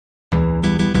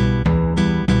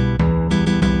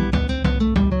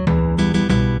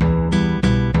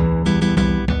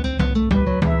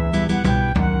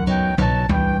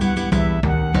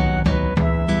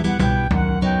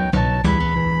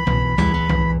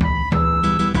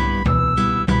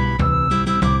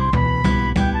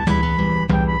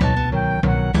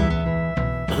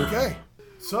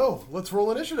let's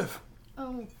roll initiative.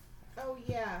 Oh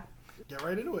yeah. Get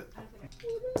right into it.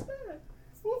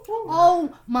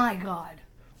 Oh my God.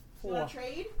 You want to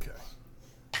trade? Okay.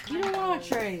 You don't want to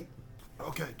trade.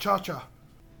 Okay, Cha-Cha.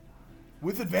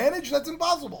 With advantage? That's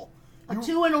impossible. A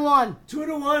 2 and a 1. 2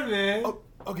 to 1, man. Oh,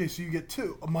 okay, so you get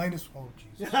 2. A minus... Oh,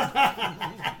 jeez.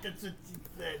 That's what she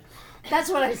said. That's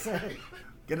what I said.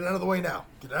 Get it out of the way now.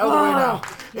 Get it out of the way now.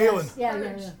 Aelin. Yeah.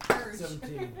 Urge.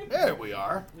 17. There we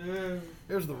are. Yeah.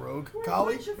 There's the rogue. We're a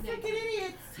Kali. bunch of freaking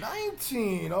idiots.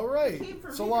 19. All right. Came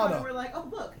from Recon and we're Solana. like, oh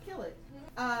look, kill it.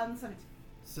 17.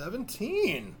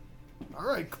 17. All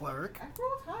right, Cleric. I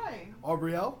rolled high.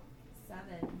 Aubrielle. 7.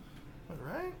 All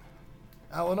right.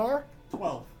 Alinar.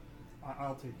 12.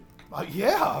 I'll take it.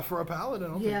 Yeah, for a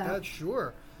paladin. I'll Yeah. take that,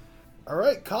 sure. All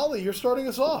right, Kali, you're starting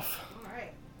us off. All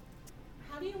right.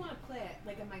 How do you want to play it?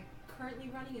 Like, am I currently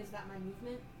running? Is that my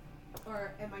movement?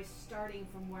 Or am I starting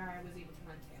from where I was able to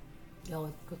run to?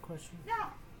 Yeah, good question.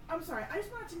 Now, I'm sorry. I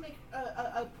just wanted to make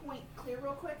a point clear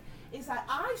real quick. Is that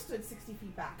I stood 60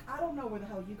 feet back. I don't know where the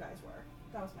hell you guys were.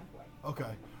 That was my point.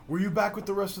 Okay. Were you back with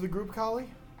the rest of the group, Kali?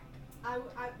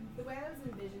 The way I was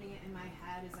envisioning it in my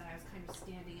head is that I was kind of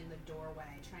standing in the doorway,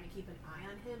 trying to keep an eye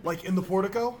on him. Like in the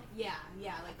portico? Yeah,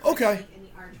 like Okay. like in the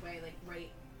archway, like right.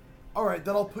 All right,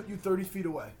 then I'll put you 30 feet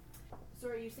away. So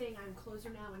are you saying I'm closer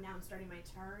now and now I'm starting my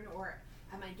turn, or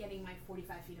am I getting my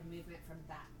 45 feet of movement from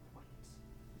that point?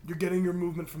 You're getting your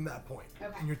movement from that point,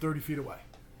 Okay. and you're 30 feet away.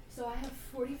 So I have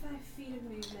 45 feet of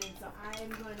movement, so I am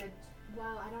going to,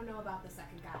 well, I don't know about the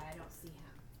second guy. I don't see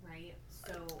him, right?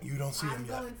 So You don't see him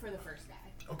yet. I'm going for the first guy.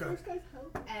 Okay. First guy's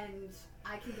hell. And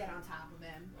I can get on top of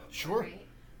him. Sure. Right?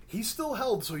 He's still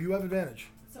held, so you have advantage.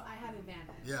 So I have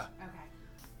advantage. Yeah.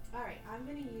 Okay. All right. I'm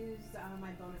going to use my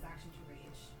bonus action to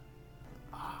rage.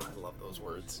 Ah, I love those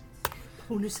words.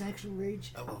 Bonus action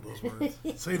rage. I love those words.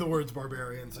 Say the words,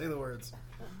 barbarian. Say the words.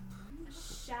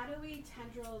 Shadowy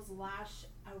tendrils lash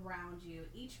around you.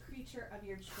 Each creature of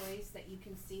your choice that you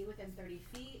can see within 30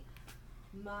 feet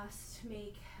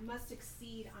must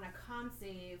exceed on a con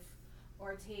save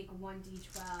or take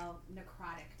 1d12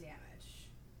 necrotic damage.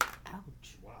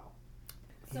 Ouch. Wow.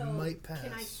 He So might pass.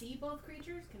 can I see both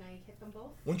creatures? Can I hit them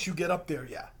both? Once you get up there,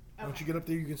 yeah. Once you Okay. get up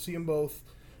there, you can see them both.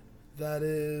 That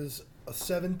is a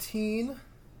 17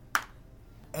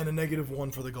 and a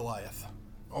 -1 for the Goliath.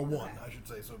 Or 1, Okay. I should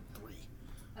say, so 3.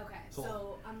 Okay, So-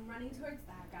 so I'm running towards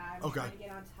that guy. I'm Okay. trying to get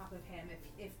on top of him.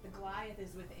 If the Goliath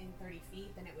is within 30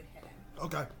 feet, then it would hit him.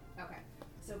 Okay. Okay,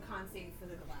 so con save for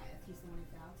the Goliath. He's the one who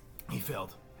failed. He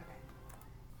failed.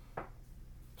 Okay,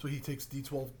 So he takes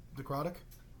D12 necrotic.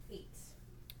 8.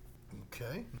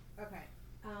 Okay. Okay,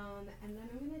 and then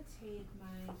I'm gonna take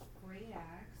my great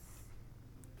axe.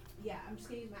 Yeah, I'm just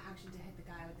gonna use my action to hit the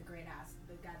guy with the great axe,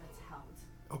 the guy that's held.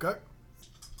 Okay.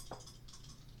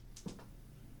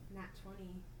 Nat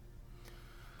 20.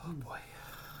 Oh boy.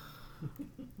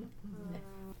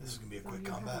 This is going to be a quick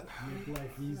combat. Make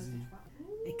life easy.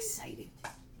 Exciting.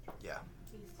 Yeah.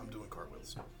 I'm doing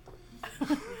cartwheels.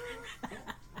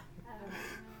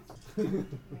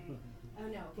 Oh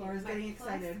no, Laura's my getting plus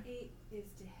excited. 8 is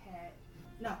to hit.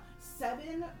 No,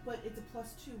 7, but it's a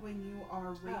 +2 when you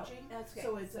are raging. that's good.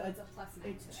 So it's It's a plus 9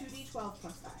 it's to this. 2d12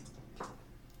 plus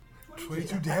 9.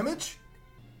 22 damage?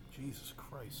 Jesus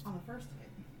Christ. On the first hit.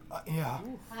 Yeah.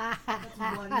 That's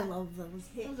one I love those.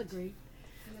 hit. Those are great.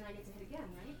 And then I get to hit again,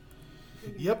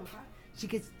 right? Yep. She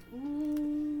gets.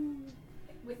 Ooh.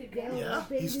 With advantage. Yeah.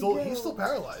 baby, He's go. still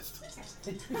paralyzed.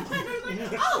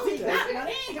 I'll take that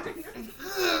money.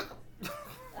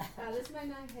 This might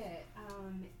not hit.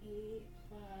 8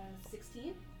 plus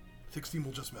 16. 16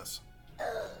 will just miss.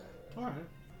 Alright.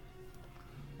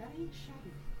 That ain't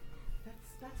shabby.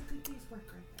 That's a good day's work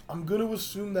right there. I'm going to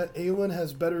assume that Aelin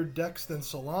has better dex than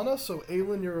Solana, so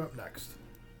Aelin, you're up next.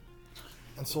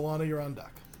 And Solana, you're on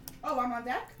deck. Oh, I'm on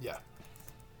deck? Yeah.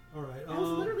 Alright. I was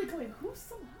literally going, who's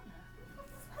Solana?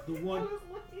 The one- I was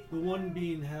looking The one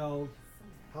being held,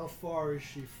 how far is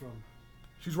she from?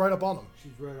 She's right up on him.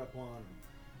 She's right up on him.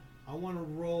 I want to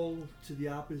roll to the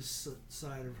opposite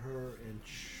side of her and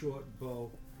short bow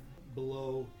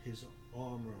below his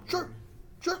armor. Sure.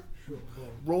 Sure. Short bow.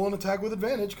 Roll an attack with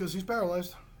advantage because he's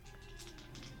paralyzed.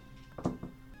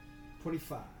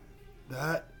 25.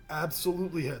 That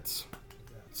absolutely hits.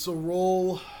 So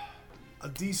roll a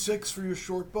d6 for your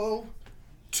short bow,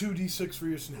 2d6 for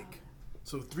your sneak.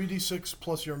 So 3d6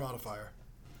 plus your modifier.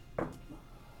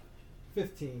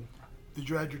 15. Did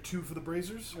you add your 2 for the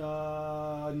bracers?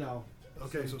 No.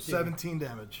 Okay, so 17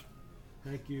 damage.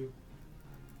 Thank you.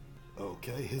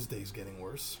 Okay, his day's getting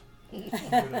worse.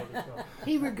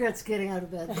 He regrets getting out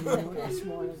of bed this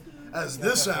morning. As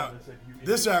this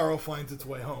arrow finds its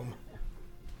way home.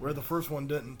 where the first one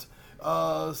didn't.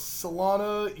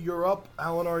 Solana, you're up.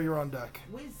 Alinar, you're on deck.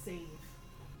 Whiz save.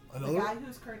 Another? The guy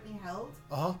who's currently held.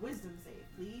 Uh-huh. Wisdom save,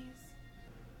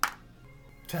 please.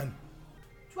 10.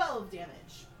 12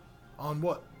 damage. On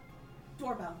what?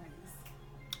 Doorbell rings.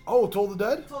 Oh, Toll the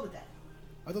Dead? Toll the dead.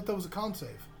 I thought that was a con save.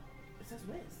 It says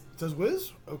whiz. It says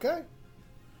whiz? Okay.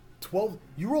 12.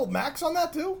 You rolled max on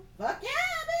that too? Fuck yeah,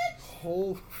 bitch!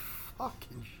 Whole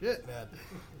fucking shit, man.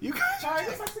 You guys are Target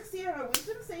just, must succeed on a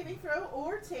wisdom saving throw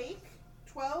or take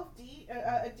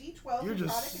a D12 You're necrotic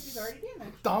just if he's already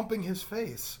damaged. stomping his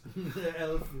face. The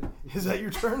elephant. Is that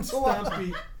your turn, Solana? Stompy.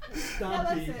 Yeah,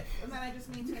 that's Stompy. it. And then I just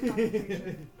maintain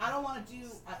concentration. I don't want to do.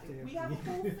 We have a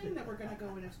whole thing that we're gonna go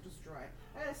and destroy.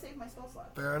 I gotta save my spell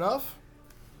slot. Fair enough.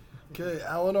 Okay,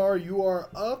 Alinar, you are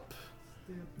up.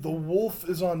 The wolf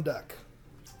is on deck.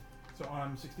 So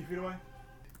I'm 60 feet away?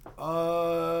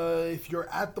 If you're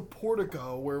at the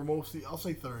portico, where mostly, I'll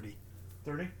say 30.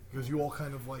 30? Because you all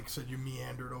kind of like said you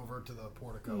meandered over to the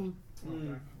portico.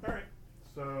 Okay. Alright.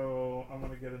 So I'm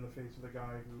going to get in the face of the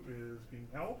guy who is being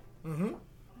held. Mm-hmm. Imagine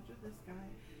this guy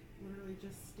literally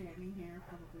just standing here,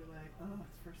 probably like, oh,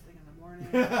 it's first thing in the morning.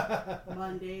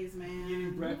 Mondays, man.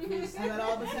 Eating breakfast. And then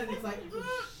all of a sudden he's like,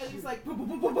 and he's like, boom, boom,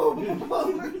 boom, boom, boom,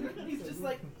 boom, boom. He's just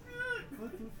like,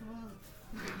 what the fuck?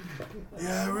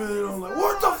 Yeah, I really don't like.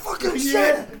 What the fucking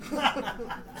shit?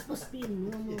 It's supposed to be a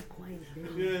normal, quiet day.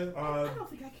 Yeah. I don't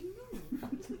think I can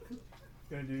move.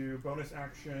 Going to do bonus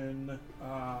action,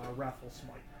 Wrathful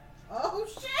Smite. Oh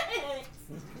shit!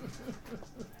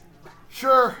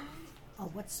 Sure. Oh,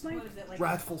 what's smite? What is it, like?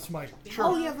 Wrathful Smite. Sure.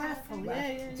 Oh, yeah, Wrathful. Yeah, yeah,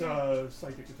 It's yeah. a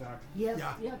psychic attack. Yep,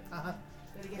 Yeah. yep. Uh-huh.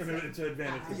 I mean, it's an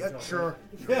advantage. for Yeah, yourself, sure.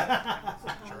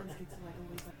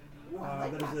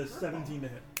 right? That is a 17 to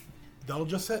hit. That'll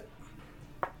just hit.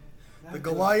 The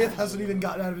Goliath hasn't even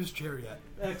gotten out of his chair yet.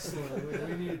 Excellent.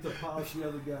 We needed to polish the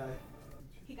other guy.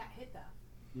 He got hit though.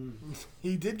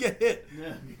 He did get hit.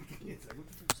 Yeah.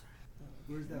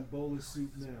 Where's that bowler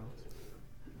suit now?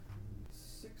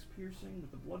 6 piercing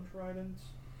with the blood trident.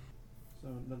 So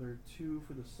another 2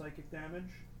 for the psychic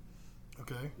damage.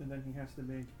 Okay. And then he has to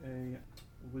make a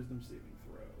wisdom saving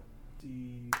throw.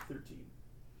 D13.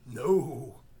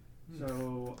 No.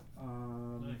 So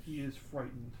he is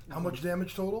frightened. How much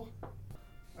damage total?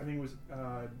 I think it was 8 or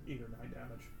 9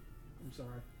 damage. I'm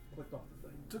sorry. Clicked off the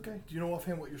thing. It's okay. Do you know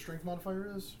offhand what your strength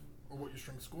modifier is? Or what your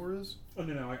strength score is? Oh,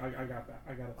 no, I got that.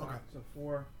 I got it. Okay. So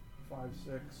 4, 5,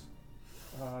 6.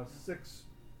 6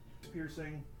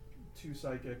 piercing, 2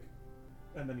 psychic,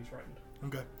 and then he's frightened.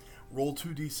 Okay. Roll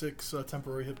 2d6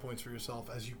 temporary hit points for yourself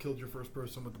as you killed your first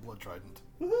person with the blood trident.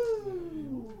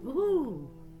 Woohoo!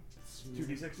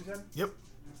 2d6, you said? Yep.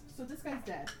 So this guy's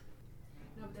dead.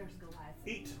 No, but there's Goliath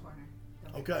 8. in the corner.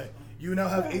 Okay. You now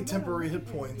have 8 temporary hit It'd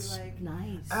be points. like,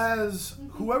 Nice. As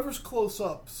whoever's close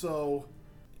up, so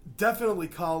definitely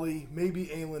Kali, maybe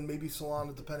Aelin, maybe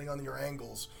Solana, depending on your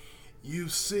angles. You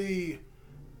see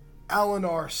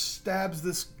Alinar stabs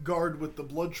this guard with the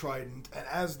blood trident, and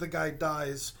as the guy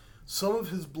dies, some of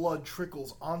his blood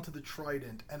trickles onto the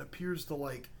trident and appears to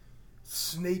like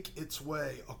snake its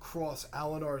way across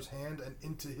Alinar's hand and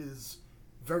into his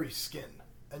very skin,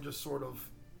 and just sort of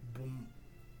boom,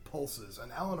 pulses.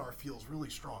 And Alinar feels really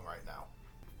strong right now.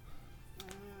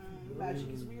 magic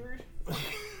is weird.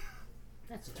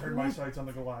 That's a Turn cool my one. sights on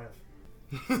the Goliath.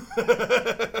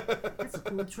 That's a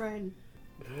cool trend.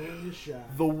 Rolling the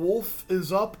shot. The wolf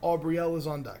is up. Aubrielle is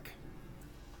on deck.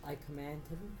 I command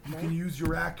him. You right? can use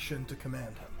your action to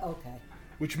command him, Okay.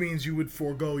 which means you would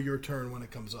forego your turn when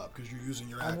it comes up because you're using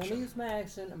your I'm going to action. use my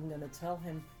action. I'm going to tell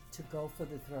him to go for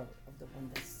the throat of the one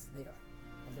that's there,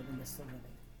 of the one that's still living.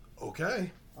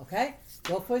 Okay. Okay?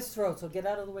 Go for his throat. So get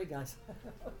out of the way, guys.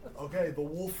 Okay, the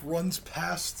wolf runs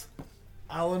past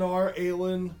Alinar,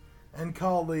 Aelin, and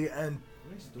Kali and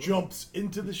Nice door. jumps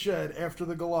into the shed after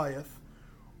the Goliath.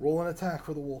 Roll an attack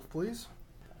for the wolf, please.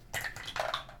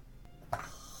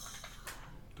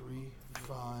 3,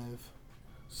 5.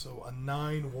 So a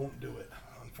 9 won't do it,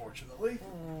 unfortunately.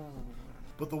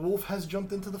 But the wolf has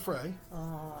jumped into the fray.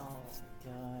 Oh,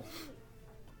 God.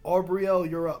 Aubrielle,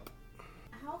 you're up.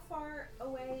 How far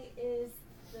away is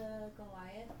the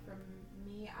Goliath from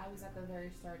me? I was at the very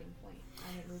starting point.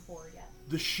 I didn't move forward yet.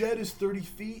 The shed is 30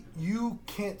 feet. You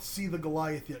can't see the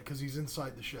Goliath yet because he's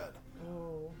inside the shed.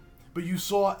 Oh. But you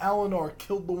saw Alinar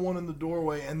killed the one in the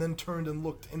doorway and then turned and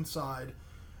looked inside.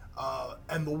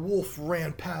 And the wolf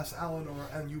ran past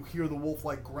Alinar, and you hear the wolf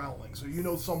like growling. So you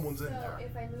know someone's in So there.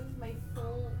 if I move my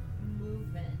full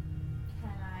movement,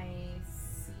 can I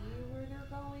see where they're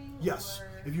going? Yes. Or...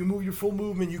 If you move your full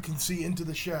movement, you can see into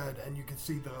the shed, and you can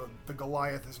see the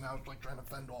Goliath is now like trying to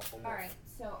fend off the wolf. Alright,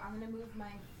 so I'm going to move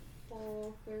my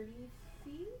full 30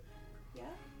 feet. Yeah,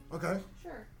 Okay.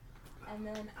 sure. And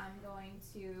then I'm going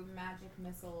to magic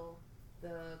missile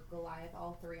the Goliath,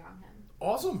 all 3 on him.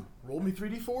 Awesome. Roll me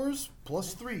 3d4s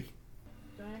plus 3.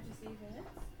 Do I have to see if it hits?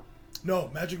 No,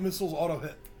 magic missiles auto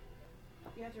hit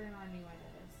You have to remind me why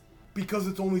that is. because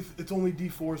it's only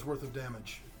d4's worth of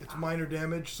damage. It's minor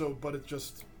damage, so but it's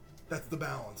just that's the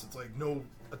balance. It's like no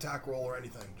attack roll or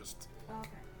anything. Just Okay.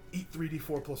 eat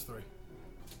 3d4 plus 3.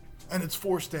 And it's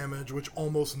force damage, which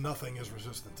almost nothing is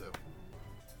resistant to.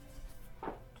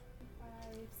 5,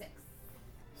 6.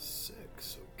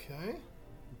 6, okay.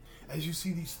 As you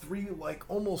see these 3 like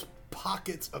almost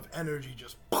pockets of energy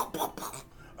just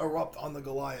erupt on the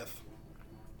Goliath.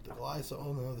 The Goliath,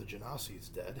 oh no, the Genasi's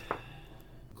dead.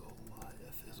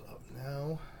 Goliath is up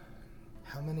now.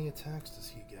 How many attacks does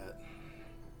he get?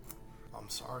 I'm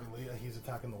sorry, Leah, he's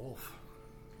attacking the wolf.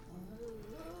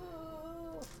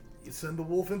 You send the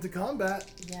wolf into combat.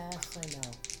 Yes, I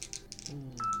know.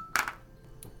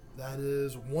 That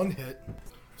is 1 hit.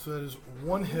 So that is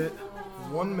 1 hit,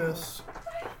 1 miss.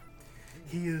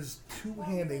 He is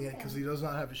two-handing it because he does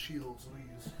not have a shield, so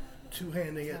he's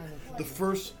two-handing it. The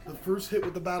first hit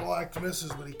with the battle axe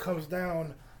misses, but he comes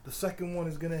down. The second one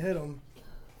is gonna hit him.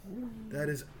 That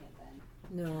is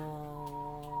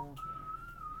No.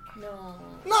 No.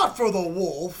 not for the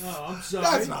wolf. Oh, I'm sorry.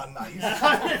 That's not nice.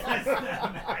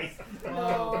 Nice.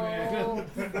 Oh, man. Oh,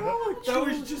 That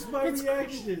was Jules, just my that's-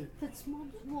 reaction. That's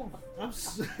Mom's wolf. I'm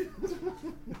so...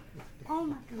 Oh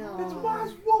my god.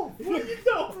 No. Wolf. What do you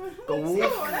know? The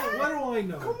wolf, What do I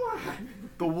know?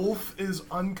 the wolf is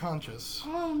unconscious.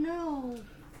 Oh no.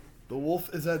 The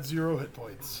wolf is at 0 hit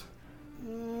points.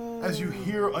 As you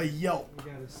hear a yelp.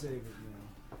 We gotta save it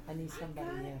now. I need somebody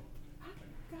here. I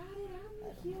got it.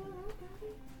 I'm here.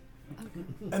 I got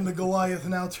it. And the Goliath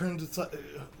now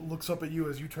looks up at you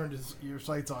as you turn your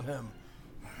sights on him,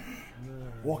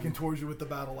 walking towards you with the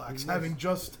battle axe, having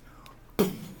just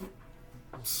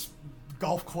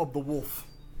golf clubbed the wolf.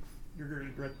 You're gonna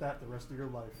regret that the rest of your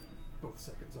life. Both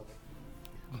seconds of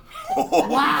it.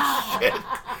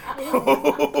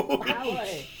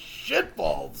 Holy shit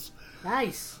balls!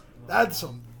 Nice. That's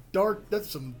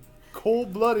some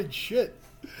cold-blooded shit.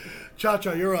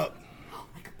 Cha-Cha, you're up.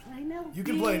 I can play now? You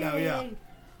can play now, yeah. Yay.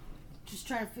 Just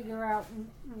trying to figure out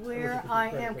where I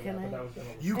am. Can I?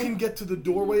 You can get to the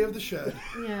doorway of the shed.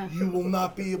 Yeah. You will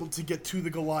not be able to get to the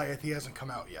Goliath. He hasn't come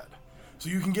out yet. So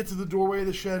you can get to the doorway of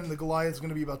the shed, and the Goliath's going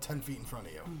to be about 10 feet in front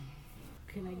of you.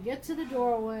 Can I get to the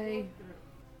doorway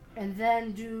and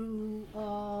then do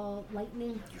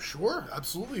lightning? Sure,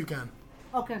 absolutely you can.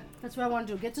 Okay, that's what I want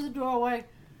to do. Get to the doorway.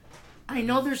 I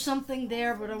know there's something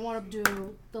there, but I want to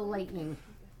do the lightning.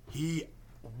 He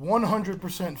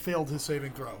 100% failed his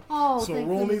saving throw. Oh, so thank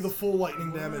roll me goodness. the full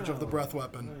lightning damage of the breath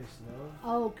weapon. Nice,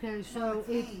 no? Okay, so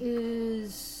it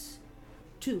is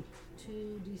 2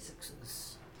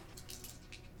 d6s.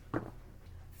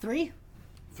 3?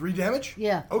 3 damage?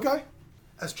 Yeah. Okay.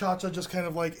 As Cha-Cha just kind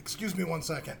of like, excuse me 1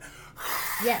 second.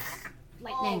 Yes.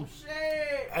 Lightning.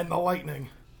 Shit. And the lightning.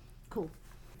 Cool.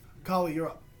 Kali, you're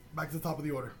up. Back to the top of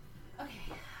the order. Okay.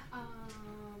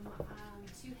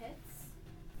 2 hits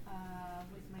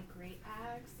with my great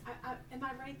axe. Am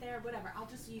I right there? Whatever. I'll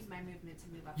just use my movement to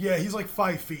move up. Yeah, he's like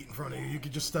 5 feet in front of you. You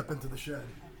could just step into the shed.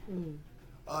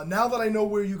 Now that I know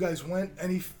where you guys went,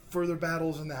 any further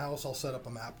battles in the house, I'll set up a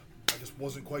map. I just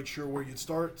wasn't quite sure where you'd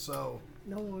start, so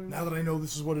No worries. now that I know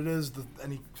this is what it is,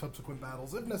 any subsequent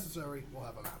battles, if necessary, we'll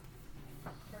have a map.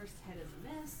 First hit is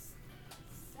a miss.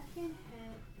 Second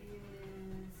hit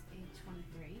is a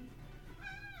 23.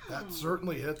 That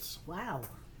certainly hits. Wow.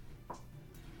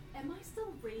 Am I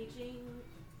still raging?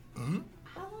 Hmm?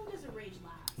 How long does a rage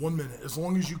last? 1 minute. As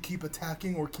long as you keep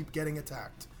attacking or keep getting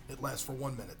attacked, it lasts for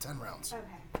 1 minute, 10 rounds.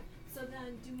 Okay. So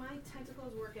then, do my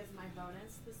tentacles work as my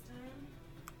bonus this time?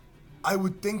 I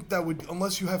would think that would,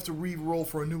 unless you have to re-roll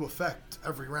for a new effect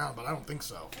every round, but I don't think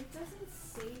so. It doesn't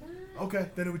say that.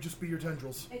 Okay, then it would just be your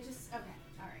tendrils. It just okay.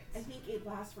 All I right. think it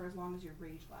lasts for as long as your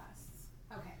rage lasts.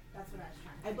 Okay, that's what I was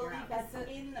trying to I figure believe out. that's So,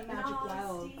 in the in Magic all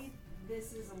Wild. honesty,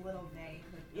 this is a little vague.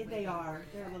 with the way They you are. word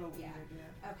They're a that. little Yeah. weird,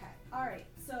 yeah. Okay. All right.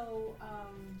 So,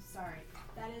 sorry.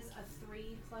 That is a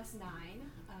 3 plus 9.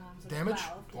 So Damage?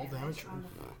 12 All damage.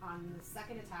 on the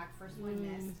second attack. First one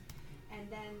missed, and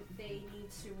then they need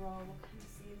to roll. What kind of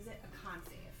save is it? A con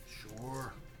save.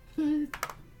 Sure.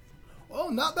 Oh,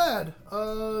 not bad.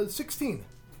 16.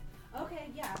 Okay.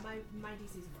 Yeah. My DC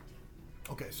is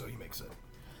 14. Okay, so he makes it.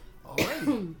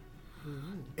 Alrighty.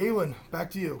 Aelin,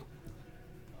 back to you.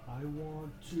 I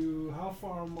want to... How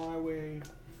far am I away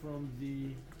from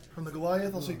the From the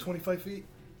Goliath, I'll say 25 feet.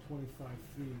 25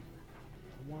 feet?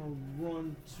 I want to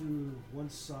run to one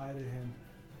side of him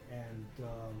and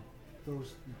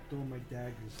throw my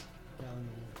daggers down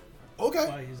Okay.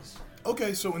 by his.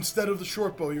 Okay, so instead of the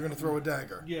short bow, you're going to throw a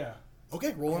dagger. Yeah.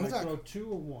 Okay, roll an Can I attack. throw 2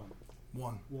 or 1?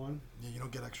 1. 1. Yeah, you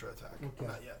don't get extra attack. Okay.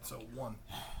 Not yet, so 1.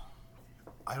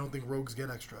 I don't think rogues get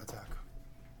extra attack.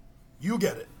 You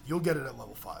get it. You'll get it at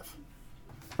level 5.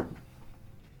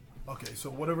 Okay, so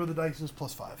whatever the dice is,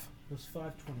 plus 5. Plus 5,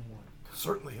 21.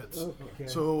 Certainly hits. Okay.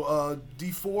 So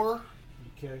D4,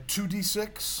 Okay.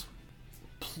 2D6,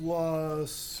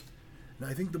 plus... Now,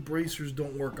 I think the bracers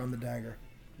don't work on the dagger.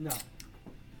 No.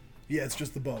 Yeah, it's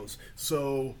just the bows.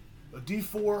 So a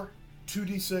D4,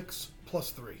 2D6, plus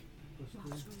 3.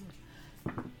 Plus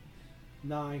 3.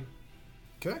 9.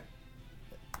 Okay.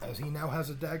 As he now has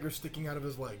a dagger sticking out of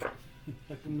his leg.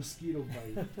 Like a mosquito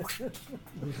bite.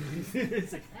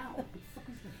 It's like, ow.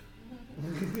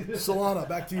 Solana,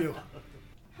 back to you.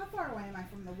 How far away am I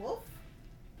from the wolf?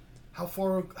 How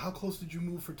close did you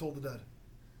move for Toll the Dead?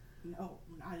 No,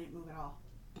 I didn't move at all.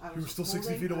 I was You were still just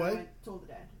 60 feet holding, away? I went, Told the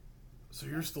dead. So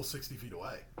you're still 60 feet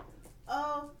away.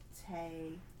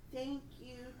 Okay. Thank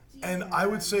you, dear. And I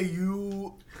would say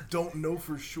you don't know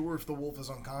for sure if the wolf is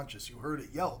unconscious. You heard it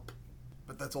yelp,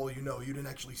 but that's all you know. You didn't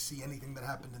actually see anything that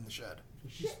happened in the shed.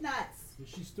 Shit nuts. Is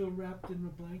she still wrapped in a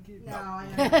blanket? No, I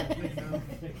know.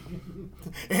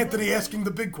 Anthony asking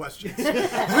the big questions.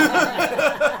 It's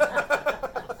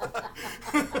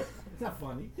not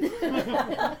funny.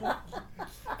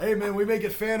 Hey man, we may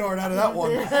get fan art out of that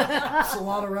one.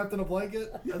 Solana wrapped in a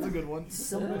blanket. That's a good one.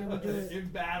 Somebody would do it. In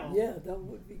battle. Yeah, that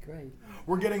would be great.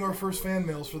 We're getting our first fan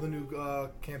mails for the new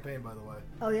campaign, by the way.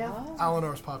 Oh, yeah?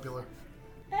 Alinar's popular.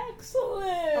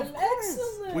 Excellent! Of course.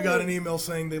 Excellent! We got an email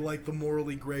saying they like the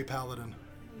morally gray paladin.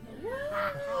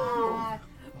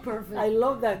 Perfect. I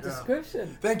love that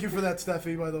description. Thank you for that,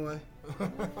 Steffi, by the way.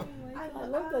 I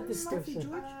love that description.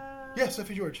 Yeah,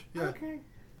 Steffi George. Yeah. Okay.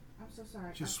 I'm so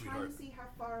sorry. She's I'm a trying sweetheart. to see how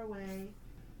far away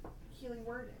Healing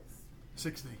Word is.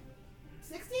 60.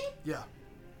 60? Yeah.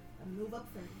 I move up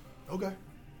 30. Okay.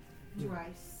 Do I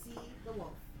see the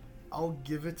wolf? I'll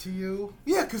give it to you.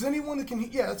 Yeah, because anyone that can...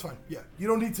 Yeah, that's fine. Yeah. You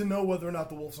don't need to know whether or not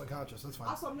the wolf's unconscious. That's fine.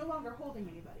 Also, I'm no longer holding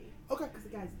anybody Okay. because the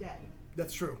guy's dead.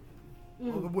 That's true.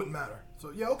 Well, it wouldn't matter.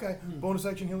 So, yeah, okay. Bonus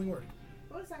action, healing word.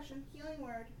 Bonus action, Healing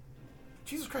Word.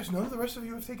 Jesus Christ, none of the rest of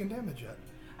you have taken damage yet.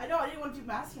 I know, I didn't want to do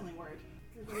Mass Healing Word.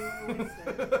 'Cause I didn't wanna waste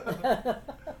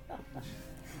it.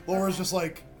 Laura's just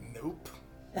like, nope.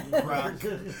 Crack.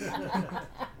 I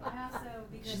also,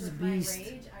 because She's a of my beast.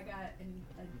 rage, I got a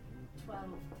 12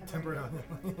 Temper down.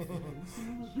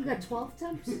 You got 12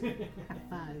 temps? High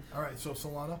 5. All right, so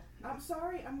Solana, I'm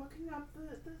sorry, I'm looking up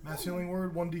the mass thing. healing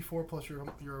word, 1d4 plus your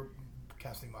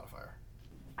casting modifier.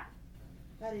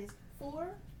 That is 4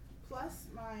 plus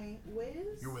my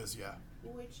whiz. Your whiz, yeah.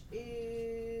 Which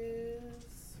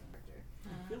is...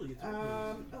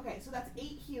 okay, so that's 8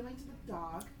 healing to the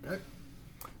dog. Okay.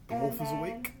 The And wolf is then-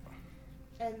 awake.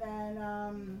 And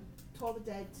then Toll the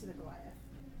Dead to the Goliath.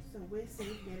 So whiz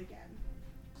save yet again.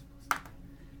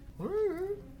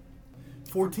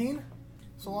 14,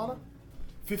 Solana?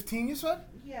 15, you said?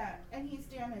 Yeah, and he's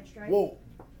damaged, right? Whoa.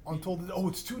 On Toll the... Oh,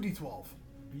 it's 2d12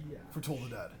 Yeah. for Toll the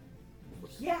Dead.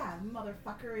 Yeah,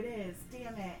 motherfucker, it is.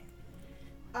 Damn it.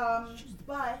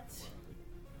 But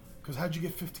Because how'd you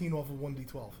get 15 off of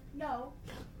 1d12? no,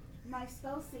 my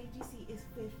spell save DC is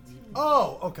 15.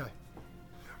 Oh, okay.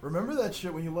 Remember that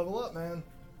shit when you level up, man.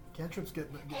 Cantrips get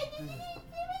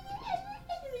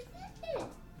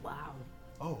Wow.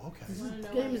 Oh, okay. This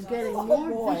game is getting Oh more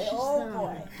boy, vicious oh now.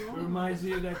 boy. It reminds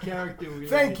me of that character.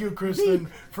 Thank you,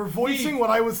 Kristen, for voicing what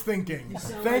I was thinking.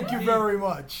 sound Thank like you me. very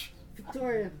much.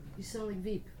 Victoria, you sound like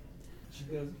Veep. She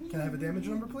goes, Can I have a damage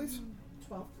number, please?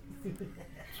 12.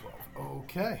 12.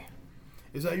 Okay.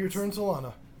 Is that your turn,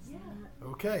 Solana? Yeah.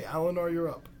 Okay, Alinar, you're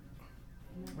up.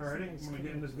 Alrighty, I'm gonna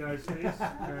get in this guy's face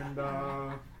and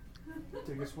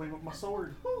take a swing with my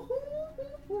sword.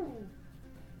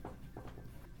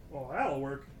 Well, that'll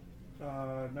work.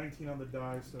 19 on the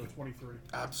die, so 23.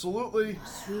 Absolutely.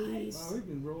 Sweet. wow, we've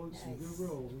been rolling some good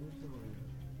rolls.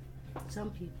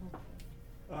 Some people.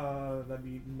 That'd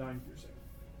be 9 piercing.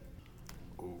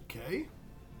 Okay.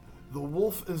 The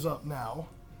wolf is up now.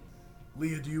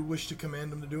 Leah, do you wish to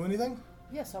command him to do anything?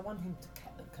 Yes, I want him to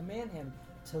command him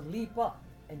to leap up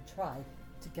and try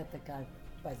to get the guy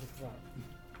by the throat.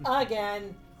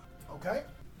 Again. Okay.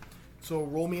 So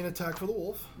roll me an attack for the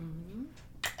wolf.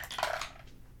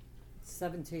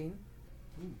 17.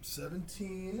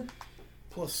 17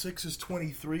 plus 6 is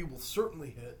 23. Will certainly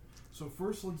hit. So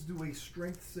first, let's do a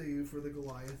strength save for the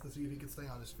Goliath to see if he can stay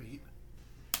on his feet.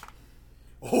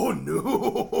 Oh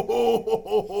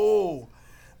no!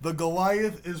 The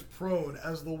Goliath is prone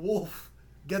as the wolf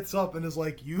gets up and is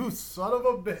like, "You son of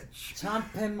a bitch!"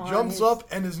 Chomp him on Jumps his... up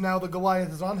and is now the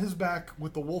Goliath is on his back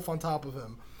with the wolf on top of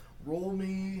him. Roll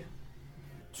me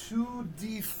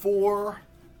 2d4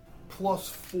 plus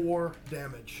 4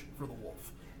 damage for the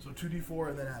wolf. So 2d4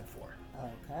 and then add 4.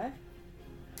 Okay.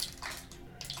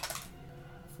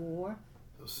 4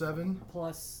 So 7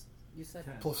 plus, you said?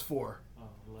 plus 4. Oh,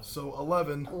 11. So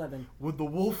 11. 11. Would the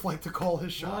wolf like to call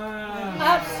his shot? Wow.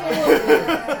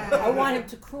 Absolutely. I want him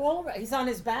to crawl. He's on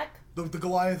his back. The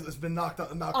Goliath has been knocked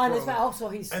On prone, his back. Oh, so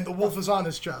he's. and the wolf is on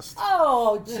his chest.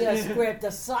 Oh, just grab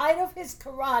the side of his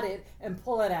carotid and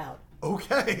pull it out.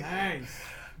 Okay. Nice.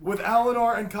 With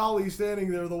Alinar and Kali standing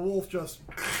there, the wolf just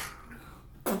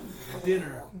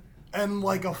Dinner. and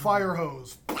like a fire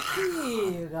hose. Here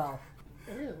you go.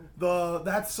 Ew.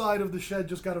 That side of the shed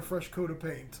just got a fresh coat of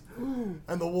paint,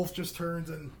 and the wolf just turns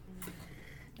and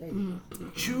There you go.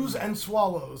 chews and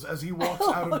swallows as he walks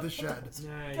out of the shed.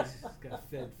 Nice. Got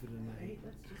fed for the night.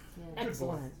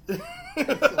 Excellent. I'm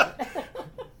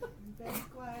very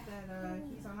glad that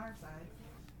he's on our side.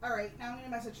 Alright, now I'm going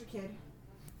to message the kid.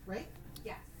 Right?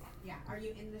 Yes. Yeah. Are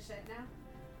you in the shed now?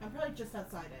 I'm probably just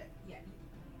outside it. Yeah.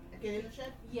 Get in the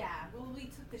shed? Yeah. Well, we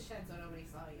took the shed so nobody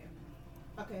saw you.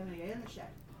 Okay, I'm going to get in the shed.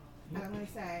 And I'm going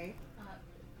to say,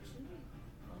 Shouldn't we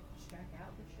check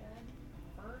out the shed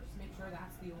first? Make sure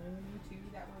that's the only two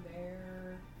that were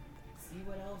there. see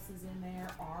what else is in there,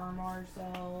 arm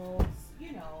ourselves,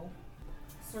 you know,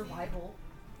 survival.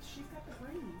 She's got the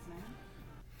brains,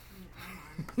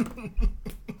 man.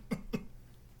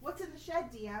 What's in the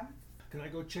shed, DM? Can I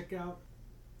go check out,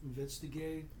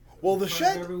 investigate? Well, the in front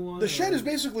of shed everyone, the shed or- is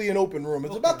basically an open room.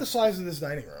 It's Okay. about the size of this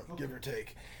dining room, Okay. give or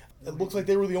take. It looks like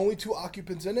they were the only two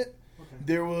occupants in it. Okay.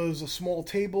 There was a small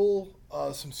table,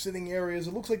 some sitting areas.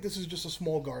 It looks like this is just a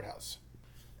small guardhouse.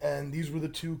 And these were the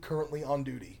two currently on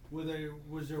duty. Was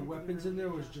there weapons in there,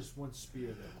 or was just one spear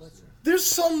that was there? There's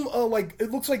some,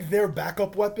 it looks like they're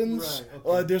backup weapons. Right,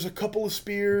 okay. There's a couple of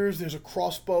spears. There's a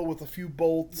crossbow with a few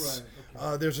bolts. Right,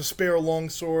 okay. There's a spare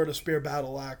longsword, a spare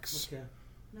battle axe. Okay.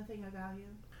 Nothing of value.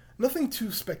 Nothing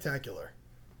too spectacular.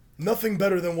 Nothing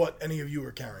better than what any of you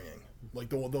are carrying. Like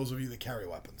those of you that carry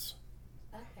weapons.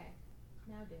 Okay.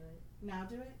 Now do it. Now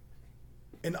do it?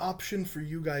 An option for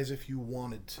you guys if you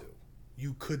wanted to.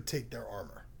 You could take their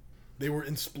armor. They were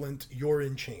in splint, you're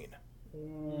in chain.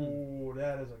 Ooh,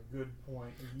 that is a good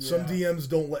point. Yeah. Some DMs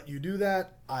don't let you do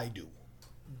that. I do.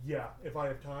 Yeah, if I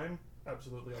have time,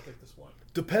 absolutely, I'll take this one.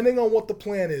 Depending on what the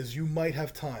plan is, you might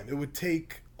have time. It would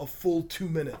take a full 2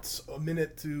 minutes. A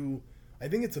minute to... I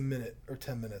think it's a minute or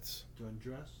 10 minutes. To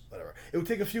undress? Whatever. It would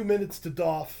take a few minutes to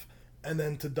doff and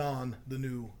then to don the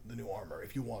new armor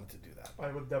if you wanted to do that.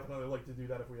 I would definitely like to do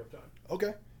that if we have time.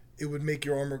 Okay. It would make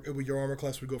your armor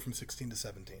class would go from 16 to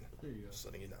 17. There you go. Just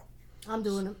letting you know. I'm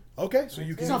doing it. Okay, so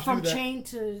you can So each from do that. chain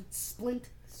to splint.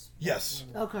 Yes.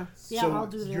 Okay. Yeah, So I'll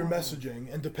do that. your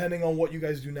messaging, and depending on what you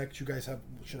guys do next, you guys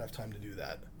should have time to do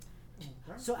that.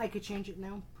 So I could change it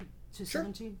now to Sure.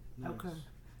 17. Nice. Okay.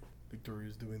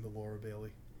 Victoria's doing the Laura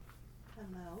Bailey.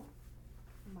 Hello,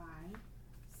 my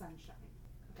sunshine.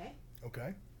 Okay?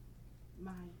 Okay.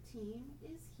 My team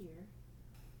is here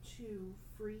to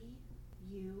free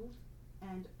you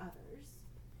and others.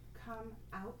 Come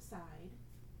outside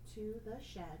to the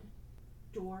shed,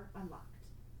 door unlocked.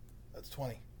 That's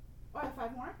 20. Oh, I have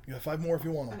 5 more? You have 5 more if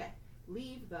you want them. Okay.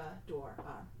 Leave the door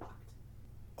unlocked.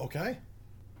 Okay.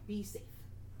 Be safe.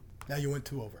 Now you went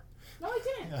 2 over. No, I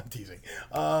didn't. I'm teasing.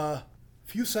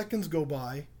 Few seconds go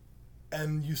by,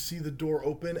 and you see the door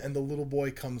open, and the little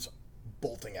boy comes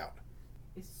bolting out.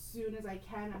 As soon as I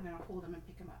can, I'm going to hold him and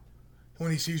pick him up.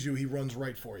 When he sees you, he runs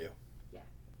right for you. Yeah.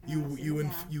 And I'm You gonna sit you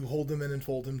down. you hold him and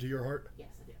enfold him to your heart. Yes,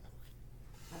 I do.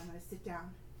 And I'm going to sit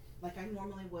down like I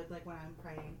normally would, like when I'm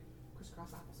praying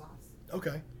crisscross applesauce.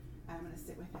 Okay. And I'm going to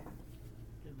sit with him.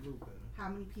 Get a little better. How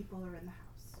many people are in the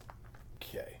house?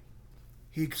 Okay.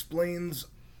 He explains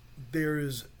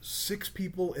there's 6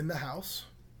 people in the house,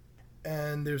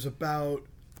 and there's about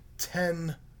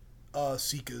 10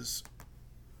 Seekers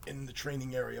in the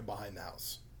training area behind the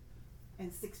house.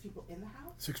 And 6 people in the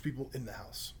house? 6 people in the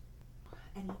house.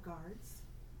 Any guards?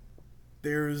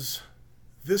 There's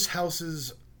this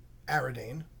house's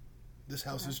Aridane. This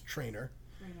house's trainer.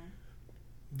 Trainer.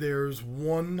 There's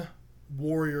 1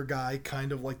 warrior guy,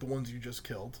 kind of like the ones you just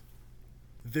killed.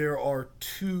 There are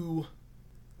 2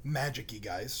 magic-y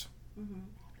guys.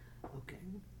 Okay.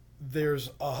 There's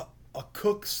a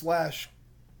cook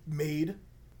 / maid,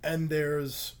 and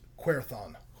there's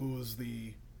Querthon, who is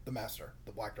the master,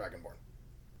 the Black Dragonborn.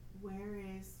 Where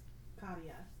is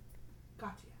Katya?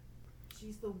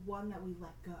 She's the one that we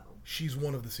let go. She's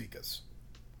one of the Seekers.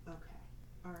 Okay.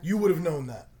 All right. You would have known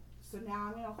that. So now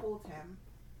I'm gonna hold him,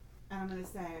 and I'm gonna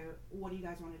say, "What do you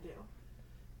guys want to do?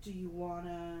 Do you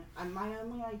wanna?" And my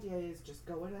only idea is just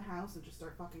go into the house and just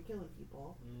start fucking killing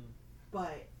people.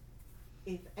 But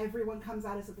if everyone comes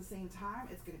at us at the same time,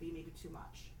 it's gonna be maybe too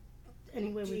much.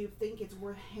 Anyway, Do you think it's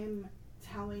worth him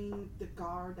telling the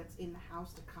guard that's in the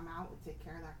house to come out and take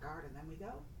care of that guard, and then we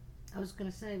go? I was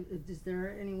gonna say, is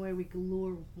there any way we could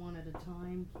lure one at a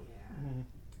time? Yeah.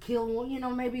 Kill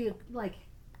one, maybe like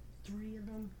 3 of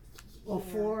them or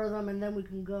Yeah. 4 of them, and then we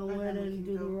can go And in then we and can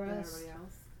do the go get rest. everybody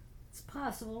else. It's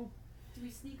possible. Do we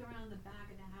sneak around the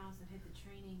back of the house and hit the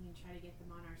training and try to get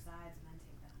them on our sides and then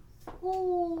take the house?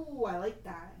 Ooh, I like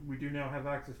that. We do now have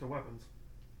access to weapons.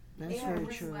 That's Yeah, very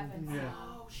risk true. weapons. Yeah.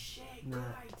 Oh shit, Yeah.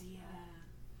 good idea. Yeah.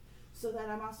 So then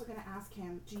I'm also going to ask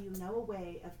him, do you know a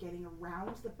way of getting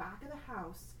around the back of the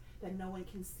house that no one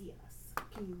can see us?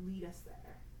 Can you lead us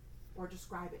there? Or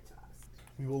describe it to us?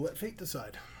 We will let fate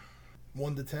decide.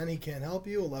 1 to 10, he can't help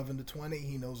you. 11 to 20,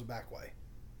 he knows a back way.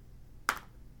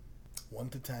 1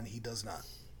 to 10, he does not.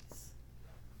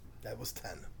 That was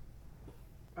 10.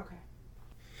 Okay.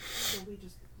 So we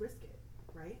just risk it,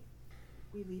 right?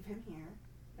 We leave him here,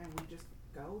 and we just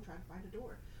go try to find a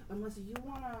door. Unless you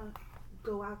want to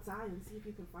go outside and see if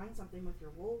you can find something with your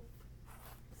wolf.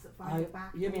 So find the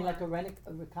back You mean door. like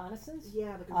a reconnaissance?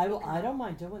 Yeah, like a I don't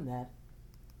mind doing that.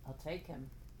 I'll take him.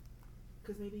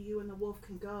 Because maybe you and the wolf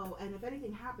can go, and if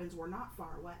anything happens, we're not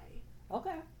far away.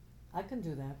 Okay, I can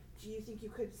do that. Do you think you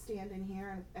could stand in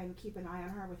here and keep an eye on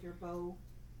her with your bow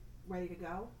ready to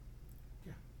go?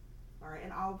 Yeah. Alright,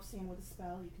 and I'll stand with a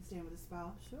spell. You can stand with a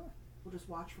spell. Sure. We'll just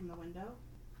watch from the window.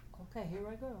 Okay, here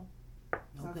I go.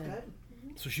 Sounds Okay.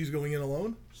 good? So she's going in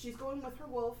alone? She's going with her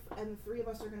wolf, and the 3 of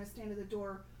us are going to stand at the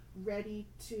door ready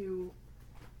to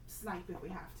snipe if we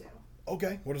have to.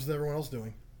 Okay, what is everyone else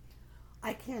doing?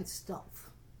 I can't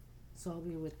stealth, so I'll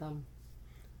be with them.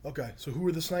 Okay, so who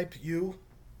are the sniped? You,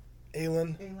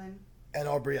 Aelin, Aelin and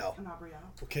Aubrielle. and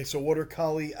Aubrielle. Okay, so what are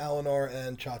Kali, Alinar,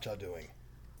 and Cha-Cha doing?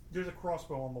 There's a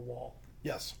crossbow on the wall,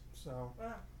 Yes. so can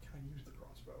I use the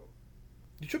crossbow?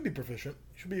 You should be proficient.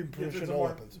 You should be proficient it's in a all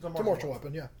mar- weapons. it's a It's a martial martial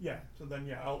weapon, yeah. Yeah. So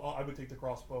then, I would take the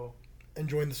crossbow And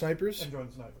join the snipers? and join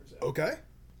the snipers. Yeah. Okay.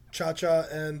 Cha-Cha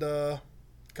and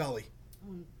Kali. I'm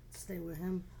gonna stay with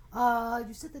him.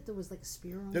 You said that there was like a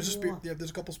spear on There's a the spear. wall. Yeah, there's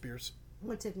a couple spears. I'm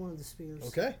gonna take one of the spears.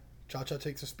 Okay. Cha-Cha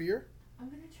takes a spear. I'm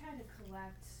gonna try to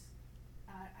collect.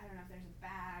 I don't know if there's a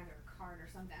bag or a cart or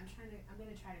something. I'm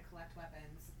gonna try to collect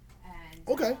weapons and.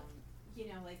 Okay.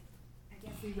 Like, I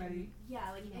guess. Be ready.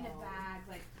 Yeah, like in a bag.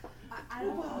 Like, I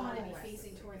don't want to be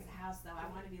facing towards the house though. I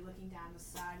want to be looking down the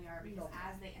side yard because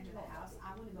as they enter the house,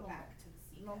 I want to go back to the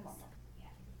sea.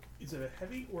 Is it a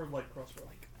heavy or light crossbow?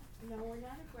 No, we're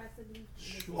not aggressively.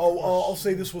 Oh, I'll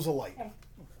say this was a light.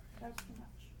 That's too much.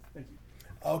 Thank you.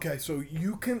 Okay, so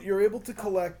you're able to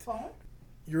collect, Phone?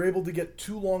 you're able to get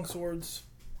 2 long swords,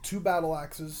 2 battle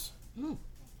axes. Mm.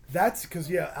 That's because,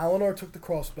 Alinar took the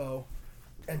crossbow,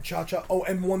 and Cha-Cha,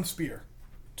 and 1 spear.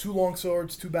 2 long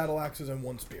swords, 2 battle axes, and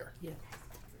 1 spear. Yeah.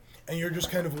 And you're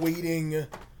just kind of waiting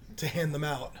to hand them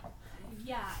out.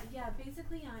 Yeah.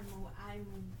 Basically,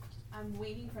 I'm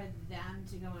waiting for them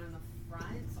to go in the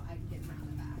front so I can get around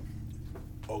the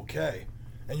back. Okay.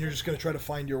 And you're just going to try to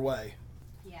find your way.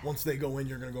 Yeah. Once they go in,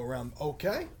 you're going to go around.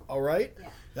 Okay. All right. Yeah.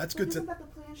 That's Well, good isn't to... that the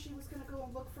plan? She was going to go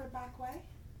and look for a back way?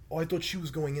 Oh, I thought she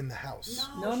was going in the house.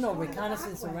 No, she's going the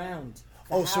reconnaissance back way. around.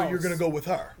 The Oh, so you're house. going to go with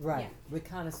her. Right, Yeah.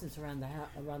 reconnaissance around the house,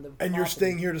 around the. And you're property.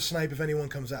 staying here to snipe if anyone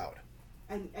comes out.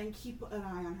 And keep an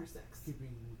eye on her 6.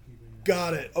 Keeping.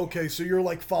 Got it. Okay, so you're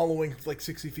like following like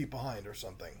 60 feet behind or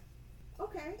something.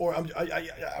 Okay. Or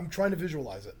I'm trying to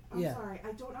visualize it. I'm Yeah. sorry.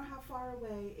 I don't know how far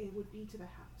away it would be to the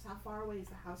house. How far away is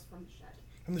the house from the shed?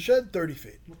 From the shed, 30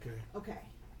 feet. Okay. Okay.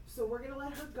 So we're going to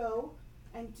let her go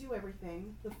and do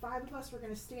everything. The 5 of us, we're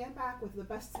going to stand back with the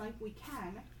best snipe we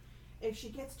can. If she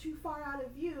gets too far out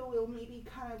of view, we'll maybe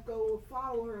kind of go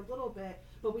follow her a little bit.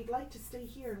 But we'd like to stay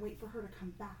here and wait for her to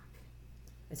come back.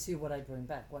 And see what I bring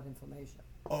back, what information.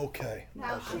 Okay.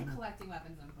 Now she's collecting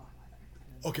weapons and I'm going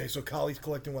with her. Okay, so Kali's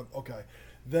collecting weapons. Okay.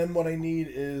 Then what I need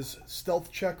is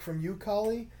stealth check from you,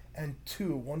 Kali, and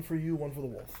 2. 1 for you, 1 for the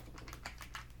wolf.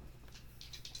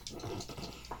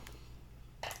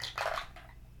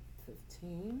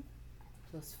 15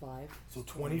 plus 5. So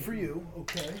 20 for you.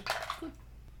 Okay.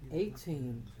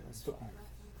 18 plus 5.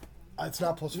 It's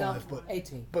not plus 5, but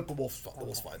 18. but the wolf's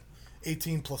fine.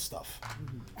 18 plus stuff.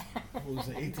 What was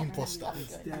it? 18 plus stuff.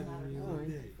 Stabbing me all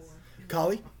day.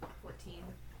 Kali? 14.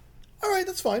 All right,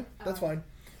 that's fine. That's fine.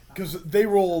 Because they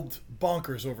rolled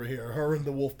bonkers over here. Her and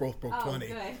the wolf both broke Oh, 20.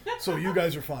 good. So you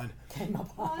guys are fine. Came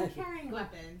up Well, I'm high. carrying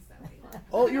weapons, so we want.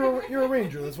 Oh, you're a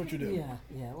ranger. That's what you do.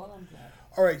 Yeah, well, I'm glad.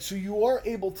 All right, so you are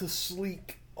able to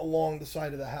sneak along the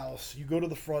side of the house. You go to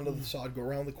the front of the side, go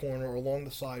around the corner or along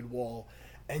the side wall,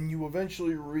 and you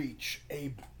eventually reach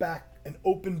an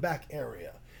open back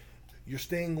area. You're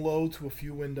staying low to a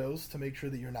few windows to make sure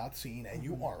that you're not seen, and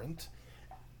you aren't.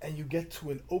 And you get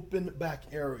to an open back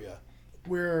area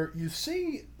where you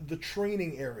see the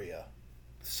training area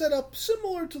set up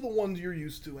similar to the ones you're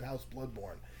used to in House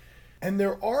Bloodborne. And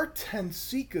there are 10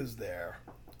 Seekas there.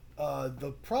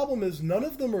 The problem is none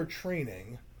of them are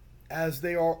training, as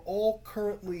they are all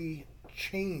currently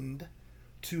chained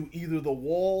to either the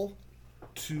wall,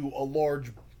 to a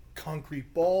large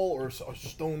concrete ball or a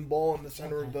stone ball in the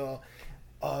center of the.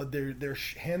 Their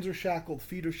hands are shackled,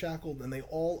 feet are shackled, and they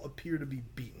all appear to be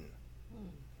beaten,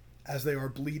 as they are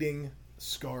bleeding,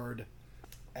 scarred,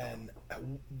 and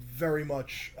very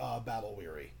much battle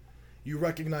weary. You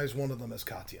recognize one of them as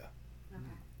Katya.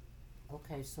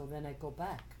 Okay, so then I go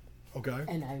back Okay.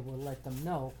 and I will let them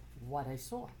know what I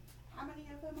saw. How many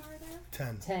of them are there?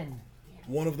 10. 10,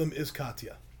 One of them is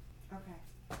Katya.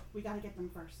 Okay. We gotta get them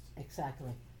first.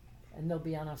 exactly. And they'll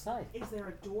be on our side. Is there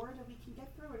a door that we can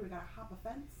get through, or do we gotta hop a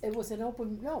fence? It was an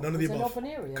open, no, None it of was the an above. open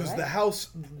area, Because right? the house,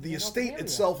 the An open estate area.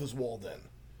 itself is walled in.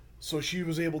 So she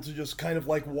was able to just kind of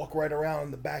like walk right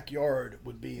around. The backyard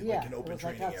would be yeah, like an open it was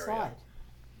like training outside. area.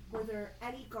 Were there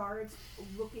any guards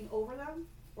looking over them,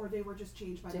 or they were just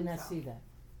changed by Did not themselves? see that.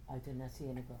 I did not see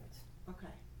any guards. Okay.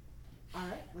 All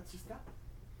right. Let's just go.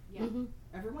 Yeah. Mm-hmm.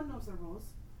 Everyone knows the rules.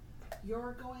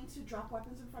 You're going to drop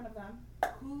weapons in front of them.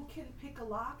 Who can pick a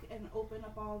lock and open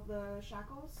up all the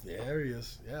shackles? Yeah, there he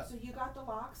is. Yeah. So you got the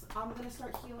locks. I'm gonna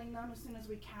start healing them as soon as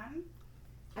we can,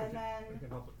 and I then can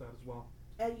help with that as well.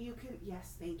 and you can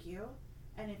thank you.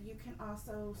 And if you can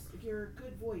also, you're a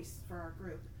good voice for our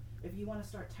group. If you want to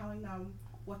start telling them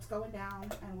what's going down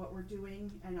and what we're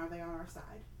doing, and are they on our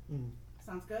side? Mhm.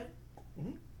 Sounds good.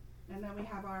 Mhm. And then we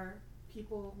have our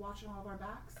people watching all of our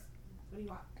backs. What do you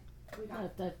want? What do you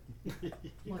got? That,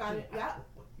 You got it. Yeah.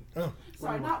 Oh.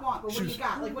 Sorry, not want, but what do She's- you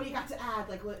got? Like, what do you got to add?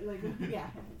 Like, yeah,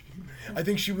 I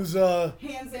think she was.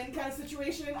 hands in kind of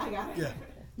situation. I got it.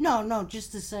 Yeah. no,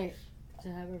 just to say,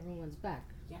 to have everyone's back.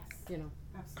 Yes. You know,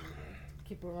 Absolutely.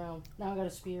 keep around. Now I got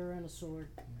a spear and a sword.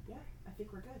 Yeah, I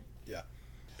think we're good.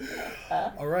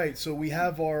 All right. So we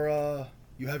have our.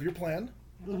 You have your plan,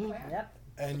 Mhm. Yep.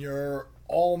 and you're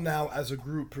all now as a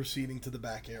group proceeding to the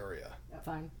back area.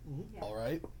 Fine. Yeah. All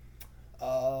right.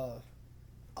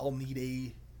 I'll need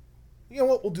a. You know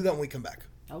what? We'll do that when we come back.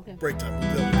 Okay. Break time. We'll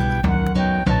do that when we come back.